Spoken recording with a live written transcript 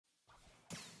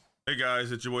Hey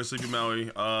guys, it's your boy Sleepy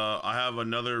Maui. I have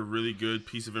another really good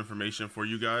piece of information for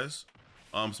you guys.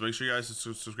 So make sure you guys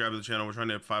subscribe to the channel. We're trying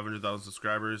to hit 500,000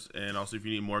 subscribers, and also if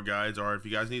you need more guides or if you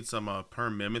guys need some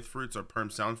perm mammoth fruits or perm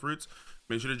sound fruits,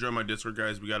 make sure to join my Discord,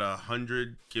 guys. We got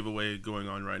 100 giveaway going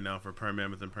on right now for perm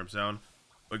mammoth and perm sound.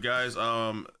 But guys,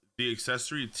 the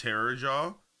accessory Terror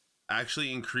Jaw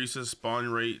actually increases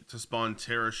spawn rate to spawn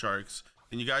terror sharks,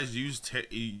 and you guys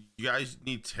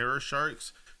need terror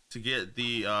sharks to get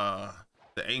the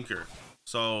anchor.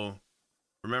 So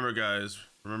remember guys,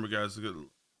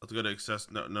 let's go to access.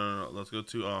 No, let's go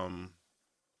to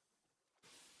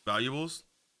valuables.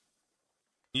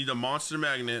 You need a monster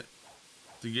magnet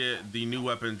to get the new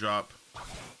weapon drop,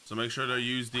 so make sure to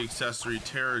use the accessory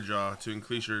Terror Jaw to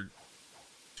increase your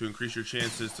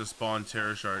chances to spawn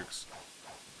terror sharks.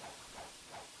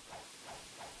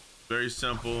 Very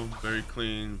simple, very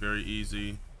clean, very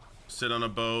easy. Sit on a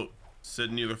boat,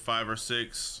 sit in either 5 or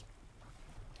 6,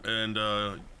 and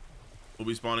we'll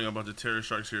be spawning a bunch of terror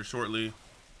sharks here shortly.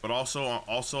 But also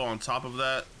on top of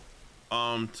that,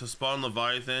 to spawn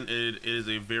Leviathan, it is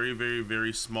a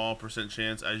very small percent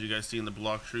chance, as you guys see in the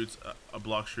bloxfruits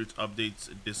updates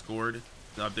Discord,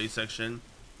 the update section.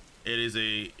 It is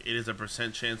a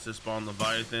percent chance to spawn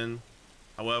Leviathan.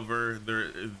 However,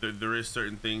 there is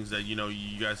certain things that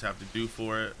you guys have to do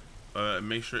for it.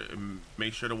 Make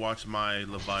sure to watch my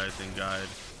Leviathan guide,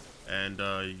 and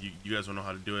you guys will know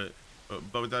how to do it.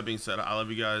 But with that being said, I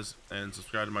love you guys, and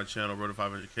subscribe to my channel, Road to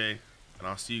 500K, and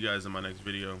I'll see you guys in my next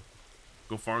video.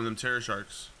 Go farm them terror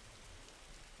sharks.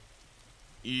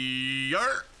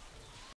 Yarr!